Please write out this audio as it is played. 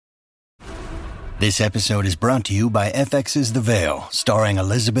This episode is brought to you by FX's The Veil, starring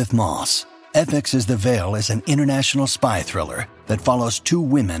Elizabeth Moss. FX's The Veil is an international spy thriller that follows two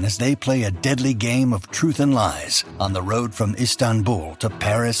women as they play a deadly game of truth and lies on the road from Istanbul to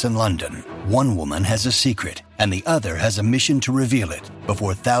Paris and London. One woman has a secret, and the other has a mission to reveal it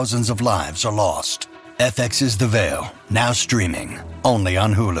before thousands of lives are lost. FX's The Veil, now streaming, only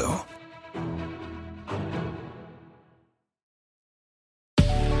on Hulu.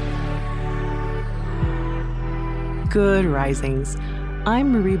 Good risings.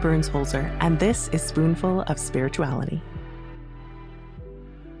 I'm Marie Burns-Holzer, and this is Spoonful of Spirituality.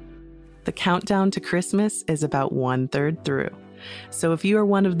 The countdown to Christmas is about 1/3 through. So if you are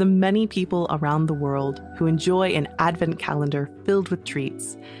one of the many people around the world who enjoy an advent calendar filled with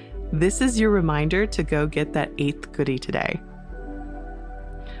treats, this is your reminder to go get that 8th goodie today.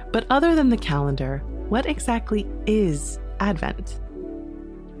 But other than the calendar, what exactly is Advent?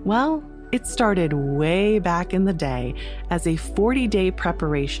 Well, it started way back in the day as a 40-day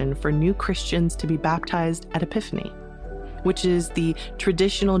preparation for new Christians to be baptized at Epiphany, which is the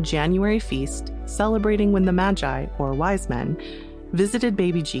traditional January feast celebrating when the Magi, or wise men, visited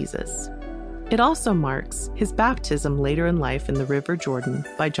baby Jesus. It also marks his baptism later in life in the River Jordan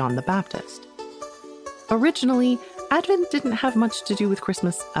by John the Baptist. Originally, Advent didn't have much to do with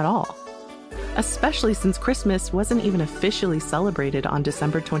Christmas at all, especially since Christmas wasn't even officially celebrated on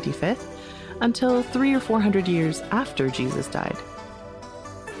December 25th until 300 or 400 years after Jesus died.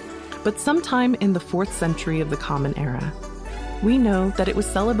 But sometime in the 4th century of the Common Era, we know that it was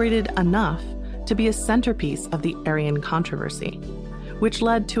celebrated enough to be a centerpiece of the Arian controversy, which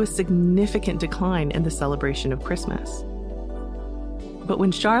led to a significant decline in the celebration of Christmas. But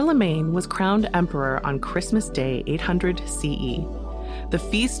when Charlemagne was crowned emperor on Christmas Day 800 CE, the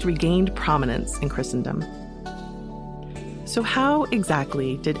feast regained prominence in Christendom. So how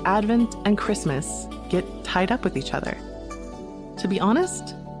exactly did Advent and Christmas get tied up with each other? To be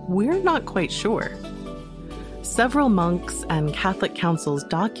honest, we're not quite sure. Several monks and Catholic councils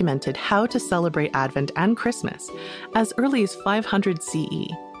documented how to celebrate Advent and Christmas as early as 500 CE,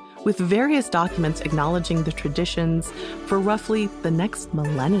 with various documents acknowledging the traditions for roughly the next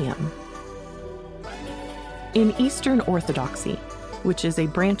millennium. In Eastern Orthodoxy, which is a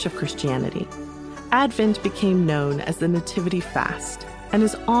branch of Christianity, Advent became known as the Nativity Fast and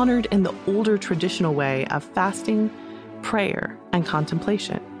is honored in the older traditional way of fasting, prayer, and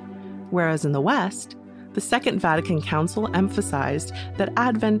contemplation. Whereas in the West, the Second Vatican Council emphasized that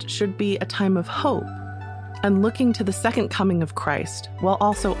Advent should be a time of hope and looking to the second coming of Christ while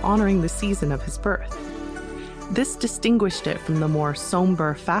also honoring the season of his birth. This distinguished it from the more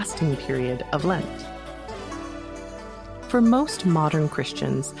somber fasting period of Lent. For most modern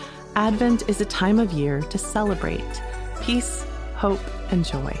Christians, Advent is a time of year to celebrate peace, hope, and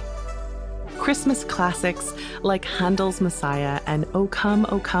joy. Christmas classics like Handel's Messiah and O Come,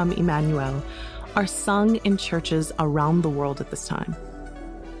 Emmanuel are sung in churches around the world at this time.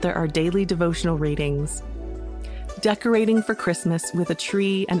 There are daily devotional readings, decorating for Christmas with a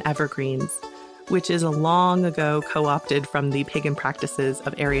tree and evergreens, which is a long ago co-opted from the pagan practices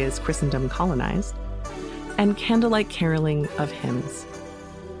of areas Christendom colonized, and candlelight caroling of hymns.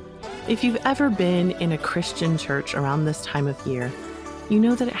 If you've ever been in a Christian church around this time of year, you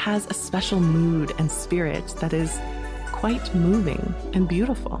know that it has a special mood and spirit that is quite moving and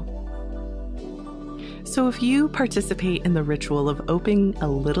beautiful. So if you participate in the ritual of opening a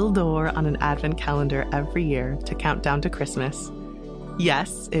little door on an Advent calendar every year to count down to Christmas,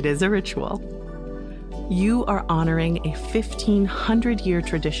 yes, it is a ritual. You are honoring a 1,500-year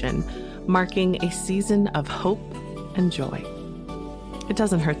tradition marking a season of hope and joy. It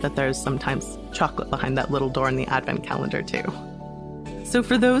doesn't hurt that there's sometimes chocolate behind that little door in the Advent calendar too. So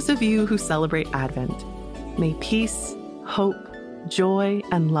for those of you who celebrate Advent, may peace, hope, joy,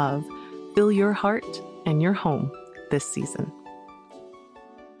 and love fill your heart and your home this season.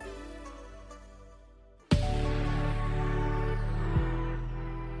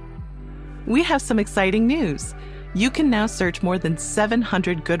 We have some exciting news. You can now search more than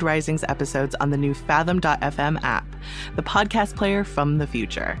 700 Good Risings episodes on the new Fathom.fm app, the podcast player from the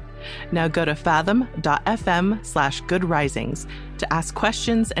future. Now go to fathom.fm/Good Risings to ask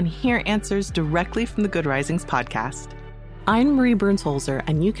questions and hear answers directly from the Good Risings podcast. I'm Marie Burns-Holzer,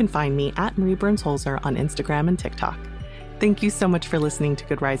 and you can find me at Marie Burns-Holzer on Instagram and TikTok. Thank you so much for listening to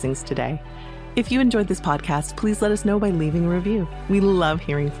Good Risings today. If you enjoyed this podcast, please let us know by leaving a review. We love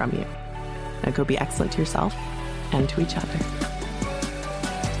hearing from you. Now go be excellent to yourself and to each other.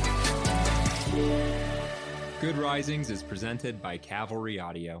 Good Risings is presented by Cavalry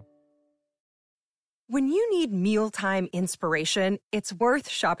Audio. When you need mealtime inspiration, it's worth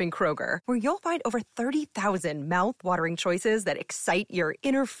shopping Kroger, where you'll find over 30,000 mouth-watering choices that excite your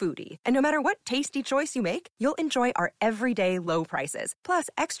inner foodie. And no matter what tasty choice you make, you'll enjoy our everyday low prices, plus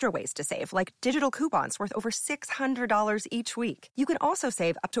extra ways to save, like digital coupons worth over $600 each week. You can also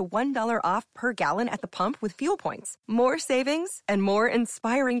save up to $1 off per gallon at the pump with fuel points. More savings and more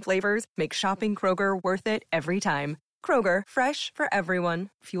inspiring flavors make shopping Kroger worth it every time. Kroger, fresh for everyone.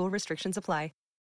 Fuel restrictions apply.